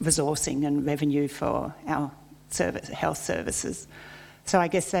resourcing and revenue for our health services. So I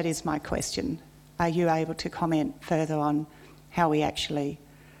guess that is my question. Are you able to comment further on how we actually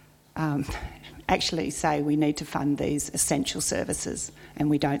say we need to fund these essential services, and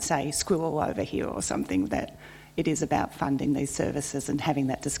we don't say squirrel over here or something, that it is about funding these services and having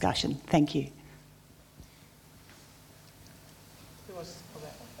that discussion? Thank you.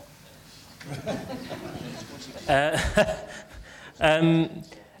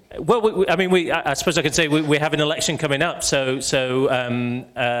 Well, I suppose I could say we have an election coming up, so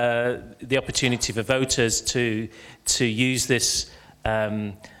the opportunity for voters to use this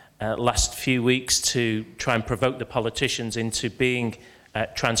last few weeks to try and provoke the politicians into being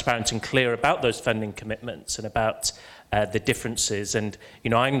transparent and clear about those funding commitments and about the differences. And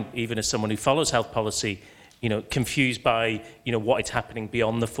I'm, even as someone who follows health policy, confused by what is happening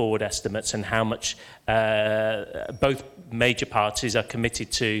beyond the forward estimates and how much both major parties are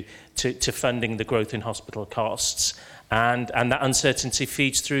committed to funding the growth in hospital costs, and that uncertainty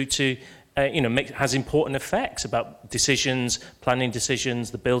feeds through to has important effects about decisions, planning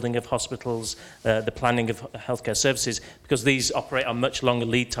decisions, the building of hospitals, the planning of healthcare services, because these operate on much longer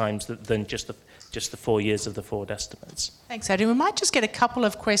lead times than just the 4 years of the forward estimates. Thanks, Adrian. We might just get a couple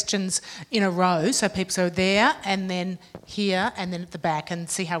of questions in a row, so people are there, and then here, and then at the back, and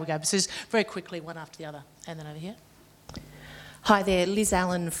see how we go. So just very quickly, one after the other, and then over here. Hi there, Liz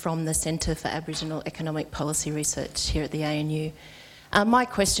Allen from the Centre for Aboriginal Economic Policy Research here at the ANU. My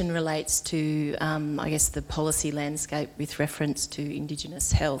question relates to, the policy landscape with reference to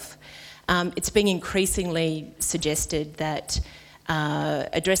Indigenous health. It's been increasingly suggested that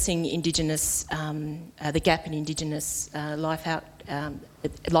addressing Indigenous, the gap in Indigenous life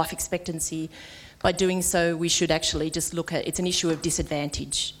expectancy, by doing so, we should actually just look at, it's an issue of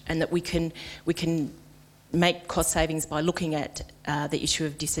disadvantage, and that we can make cost savings by looking at the issue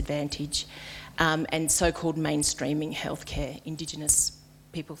of disadvantage. And so-called mainstreaming healthcare, Indigenous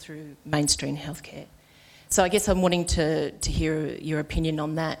people through mainstream healthcare. So I guess I'm wanting to hear your opinion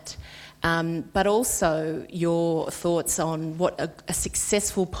on that, but also your thoughts on what a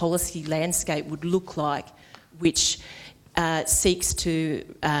successful policy landscape would look like, which seeks to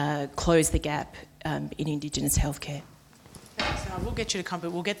close the gap in Indigenous healthcare. Thanks. We'll get you to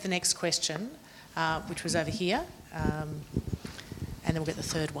comment. We'll get the next question, which was over here, and then we'll get the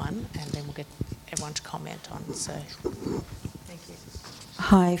third one, and then we'll get everyone to comment on. So, thank you.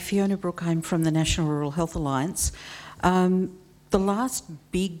 Hi, Fiona Brooke. I'm from the National Rural Health Alliance. The last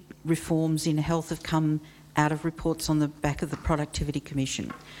big reforms in health have come out of reports on the back of the Productivity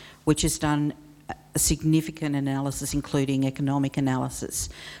Commission, which has done a significant analysis, including economic analysis.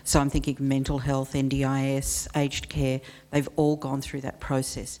 So I'm thinking mental health, NDIS, aged care, they've all gone through that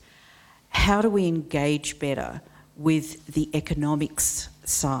process. How do we engage better with the economics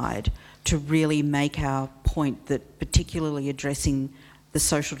side to really make our point that particularly addressing the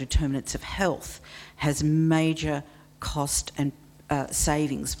social determinants of health has major cost and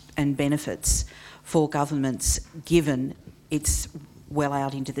savings and benefits for governments, given it's well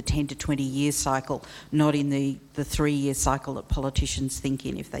out into the 10 to 20 year cycle, not in the 3 year cycle that politicians think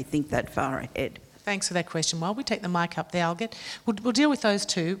in, if they think that far ahead. Thanks for that question. While we take the mic up there, we'll deal with those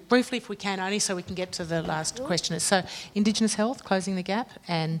two briefly if we can, only so we can get to the last question. So, Indigenous health, closing the gap,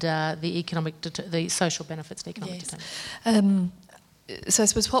 and the social benefits, the economic determinants. So I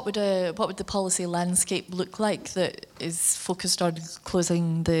suppose what would the policy landscape look like that is focused on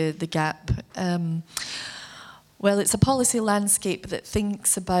closing the gap? Well, it's a policy landscape that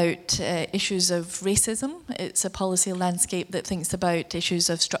thinks about issues of racism. It's a policy landscape that thinks about issues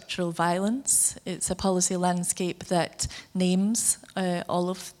of structural violence. It's a policy landscape that names all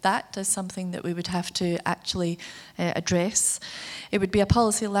of that as something that we would have to actually address. It would be a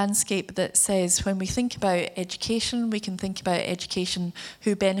policy landscape that says when we think about education, we can think about education,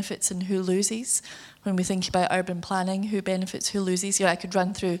 who benefits and who loses. When we think about urban planning, who benefits, who loses. I could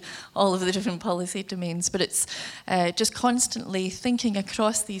run through all of the different policy domains, but it's just constantly thinking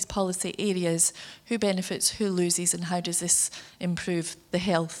across these policy areas, who benefits, who loses, and how does this improve the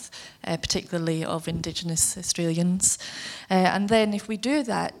health, particularly of Indigenous Australians. And then if we do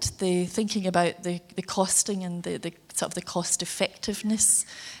that, the thinking about the costing and the sort of the cost effectiveness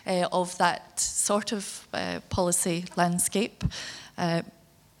of that sort of policy landscape,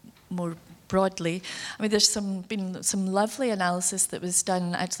 more broadly. I mean, there's been some lovely analysis that was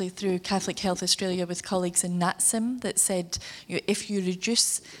done actually through Catholic Health Australia with colleagues in NATSIM that said if you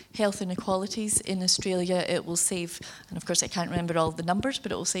reduce health inequalities in Australia, it will save, and of course I can't remember all the numbers,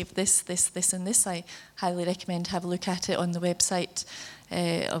 but it will save this, and this. I highly recommend have a look at it on the website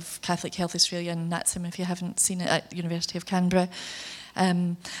of Catholic Health Australia and NATSIM if you haven't seen it at the University of Canberra.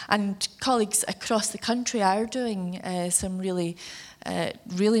 And colleagues across the country are doing some really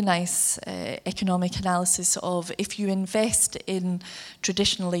nice economic analysis of if you invest in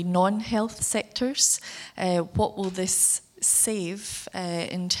traditionally non-health sectors, what will this save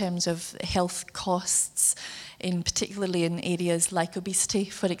in terms of health costs, particularly in areas like obesity,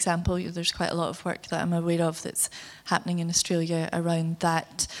 for example. There's quite a lot of work that I'm aware of that's happening in Australia around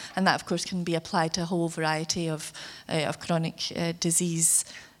that, and that of course can be applied to a whole variety of chronic disease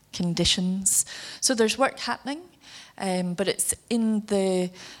conditions. So there's work happening. But it's in the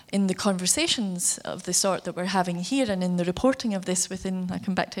conversations of the sort that we're having here and in the reporting of this within, I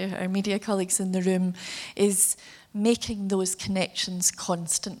come back to our media colleagues in the room, is making those connections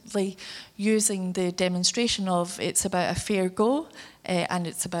constantly, using the demonstration of it's about a fair go and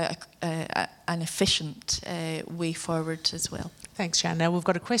it's about an efficient way forward as well. Thanks, Sharon. Now we've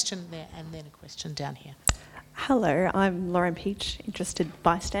got a question there and then a question down here. Hello, I'm Lauren Peach, interested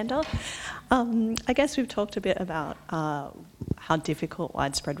bystander. I guess we've talked a bit about how difficult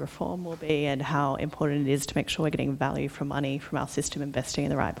widespread reform will be and how important it is to make sure we're getting value for money from our system, investing in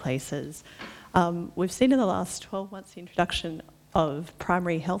the right places. We've seen in the last 12 months the introduction of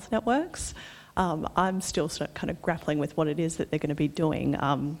primary health networks. I'm still sort of kind of grappling with what it is that they're going to be doing.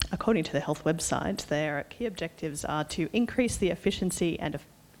 According to the health website, their key objectives are to increase the efficiency and...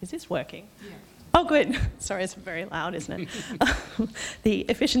 Is this working? Yeah. Oh, good. Sorry, it's very loud, isn't it? The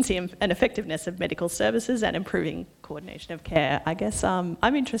efficiency and effectiveness of medical services and improving coordination of care. I guess I'm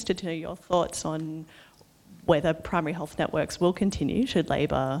interested to know your thoughts on whether primary health networks will continue should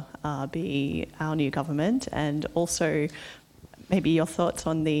Labor be our new government, and also maybe your thoughts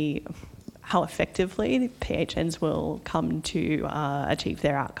on how effectively the PHNs will come to achieve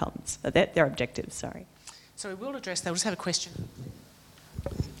their outcomes, their objectives, sorry. So we will address that. We'll just have a question.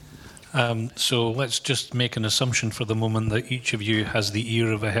 So let's just make an assumption for the moment that each of you has the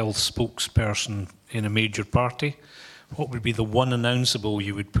ear of a health spokesperson in a major party. What would be the one announceable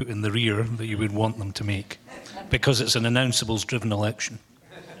you would put in the rear that you would want them to make? Because it's an announceables-driven election.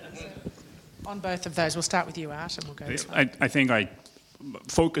 On both of those, we'll start with you, Art, and we'll go this way. I think I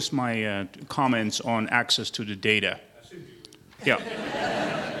focus my comments on access to the data.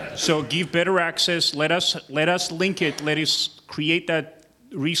 Yeah. So give better access. Let us link it. Let us create that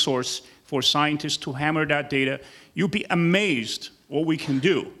resource for scientists to hammer that data. You'll be amazed what we can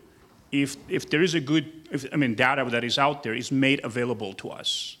do if there is data that is out there is made available to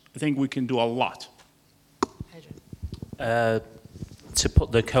us. I think we can do a lot. To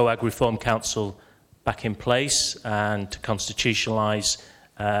put the COAG Reform Council back in place and to constitutionalise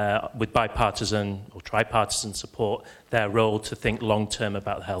with bipartisan or tripartisan support their role to think long term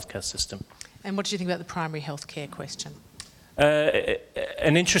about the healthcare system. And what do you think about the primary healthcare question?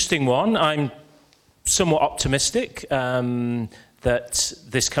 An interesting one. I'm somewhat optimistic that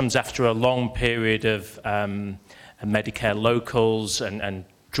this comes after a long period of Medicare locals and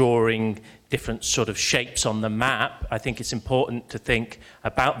drawing different sort of shapes on the map. I think it's important to think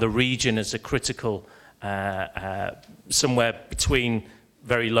about the region as a critical, somewhere between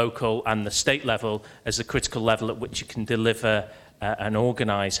very local and the state level, as a critical level at which you can deliver and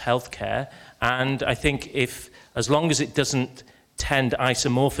organise healthcare. And I think as long as it doesn't tend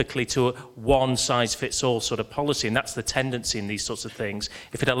isomorphically to a one-size-fits-all sort of policy, and that's the tendency in these sorts of things,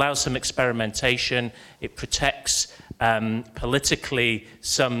 if it allows some experimentation, it protects politically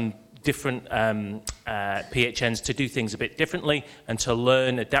some different PHNs to do things a bit differently and to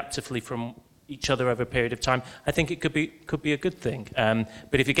learn adaptively from each other over a period of time, I think it could be a good thing.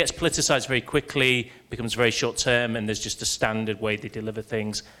 But if it gets politicised very quickly, becomes very short-term, and there's just a standard way they deliver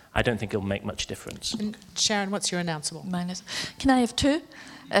things, I don't think it'll make much difference. And Sharon, what's your announceable? Can I have two?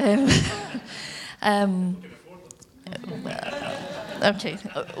 Okay.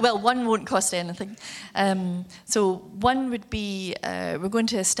 Well, one won't cost anything. So one would be we're going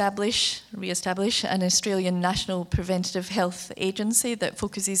to re-establish an Australian National Preventative Health Agency that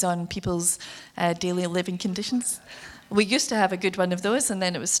focuses on people's daily living conditions. We used to have a good one of those, and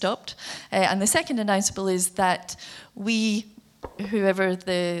then it was stopped. And the second announceable is that we, whoever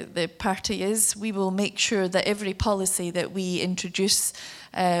the party is, we will make sure that every policy that we introduce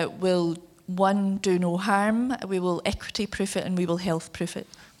will, one, do no harm, we will equity-proof it, and we will health-proof it.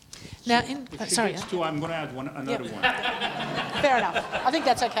 Now, sorry. I'm going to add another one. Fair enough. I think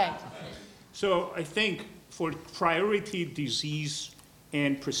that's okay. So I think for priority disease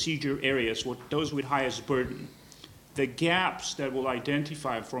and procedure areas, those with highest burden, the gaps that we'll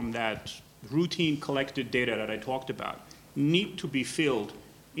identify from that routine collected data that I talked about need to be filled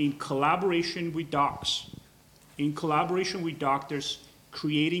in collaboration with docs, in collaboration with doctors,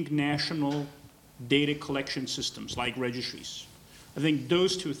 creating national data collection systems like registries. I think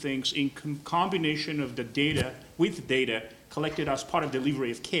those two things, in combination of the data with data collected as part of delivery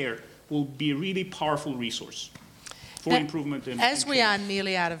of care, will be a really powerful resource for improvement. As we are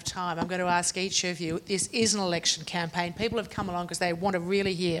nearly out of time, I'm going to ask each of you, this is an election campaign. People have come along because they want to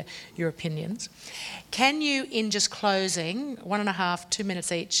really hear your opinions. Can you, in just closing, 1.5, 2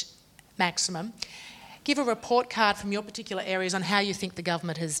 minutes each maximum, give a report card from your particular areas on how you think the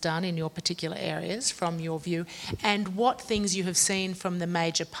government has done in your particular areas from your view, and what things you have seen from the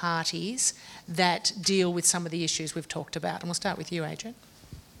major parties that deal with some of the issues we've talked about. And we'll start with you, Adrian.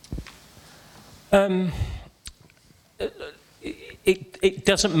 It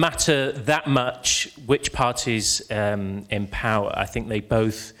doesn't matter that much which parties in power. I think they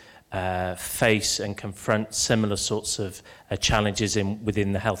both face and confront similar sorts of challenges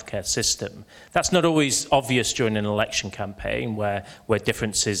within the healthcare system. That's not always obvious during an election campaign where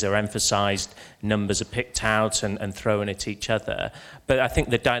differences are emphasised, numbers are picked out and thrown at each other. But I think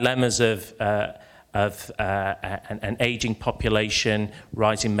the dilemmas of an ageing population,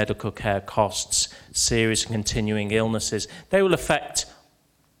 rising medical care costs, serious and continuing illnesses, they will affect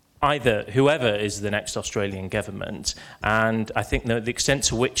either whoever is the next Australian government. And I think the extent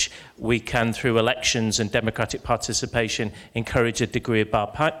to which we can, through elections and democratic participation, encourage a degree of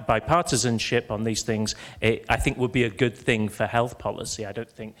bipartisanship on these things, I think would be a good thing for health policy. I don't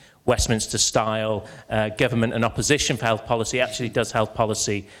think Westminster-style government and opposition for health policy actually does health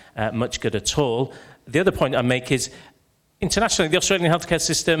policy much good at all. The other point I make is, internationally, the Australian healthcare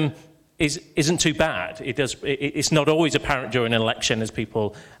system isn't too bad. It's not always apparent during an election as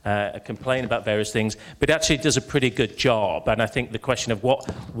people complain about various things, but it actually does a pretty good job. And I think the question of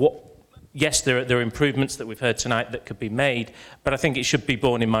yes, there are improvements that we've heard tonight that could be made, but I think it should be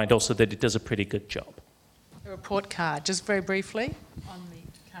borne in mind also that it does a pretty good job. A report card, just very briefly, on the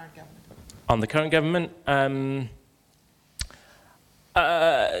current government. On the current government,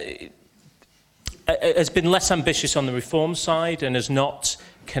 has been less ambitious on the reform side and has not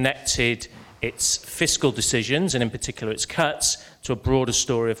connected its fiscal decisions, and in particular its cuts, to a broader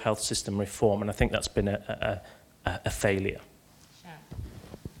story of health system reform, and I think that's been a failure.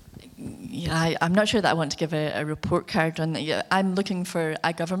 Yeah, I'm not sure that I want to give a report card on that. I'm looking for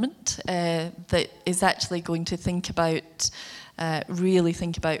a government that is actually going to think about, really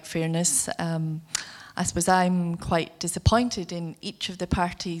think about fairness. I suppose I'm quite disappointed in each of the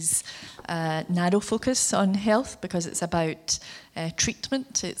parties' narrow focus on health, because it's about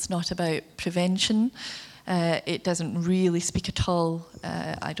treatment, it's not about prevention. It doesn't really speak at all,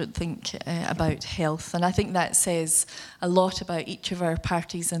 I don't think, about health. And I think that says a lot about each of our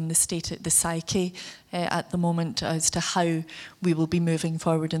parties and the state, the psyche at the moment, as to how we will be moving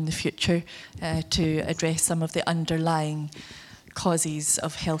forward in the future to address some of the underlying causes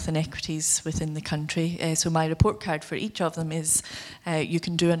of health inequities within the country. So my report card for each of them is you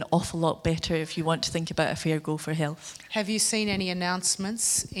can do an awful lot better if you want to think about a fair go for health. Have you seen any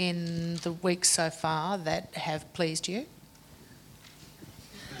announcements in the week so far that have pleased you?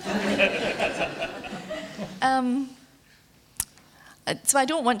 So I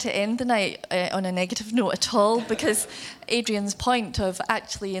don't want to end the night on a negative note at all, because Adrian's point of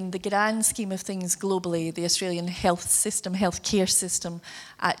actually, in the grand scheme of things globally, the Australian healthcare system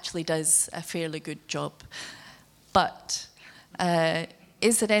actually does a fairly good job. But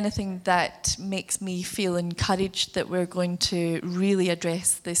is there anything that makes me feel encouraged that we're going to really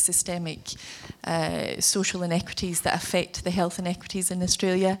address the systemic social inequities that affect the health inequities in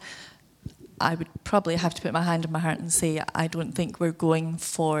Australia? I would probably have to put my hand on my heart and say I don't think we're going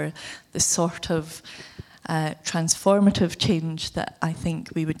for the sort of transformative change that I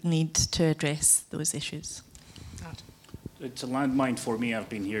think we would need to address those issues. It's a landmine for me. I've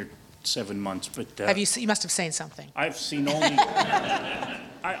been here 7 months, but you must have seen something. I've seen only.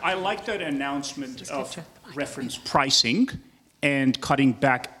 I like that announcement of reference pricing and cutting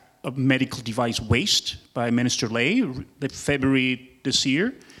back of medical device waste by Minister Ley, February this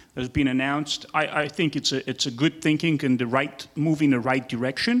year. Has been announced. I think it's a good thinking and move in the right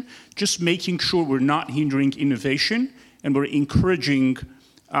direction. Just making sure we're not hindering innovation and we're encouraging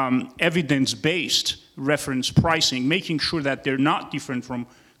evidence-based reference pricing, making sure that they're not different from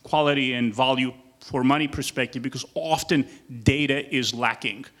quality and value for money perspective, because often data is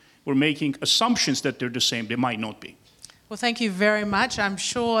lacking. We're making assumptions that they're the same. They might not be. Well, thank you very much. I'm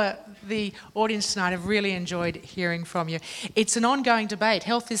sure the audience tonight have really enjoyed hearing from you. It's an ongoing debate.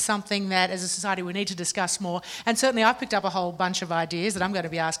 Health is something that, as a society, we need to discuss more. And certainly I've picked up a whole bunch of ideas that I'm going to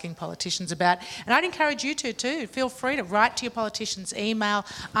be asking politicians about. And I'd encourage you to, too. Feel free to write to your politicians, email,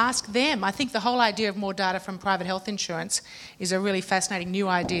 ask them. I think the whole idea of more data from private health insurance is a really fascinating new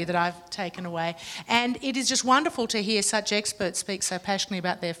idea that I've taken away. And it is just wonderful to hear such experts speak so passionately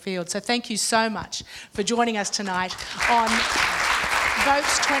about their field. So thank you so much for joining us tonight on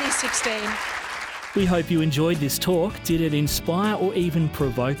Votes 2016. We hope you enjoyed this talk. Did it inspire or even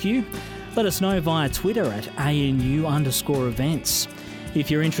provoke you? Let us know via Twitter at ANU_events.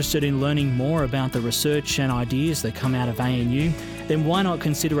 If you're interested in learning more about the research and ideas that come out of ANU, then why not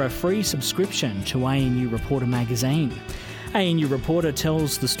consider a free subscription to ANU Reporter magazine? ANU Reporter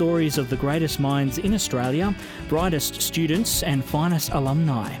tells the stories of the greatest minds in Australia, brightest students and finest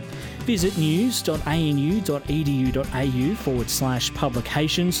alumni. Visit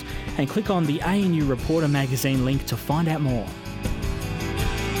news.anu.edu.au/publications and click on the ANU Reporter magazine link to find out more.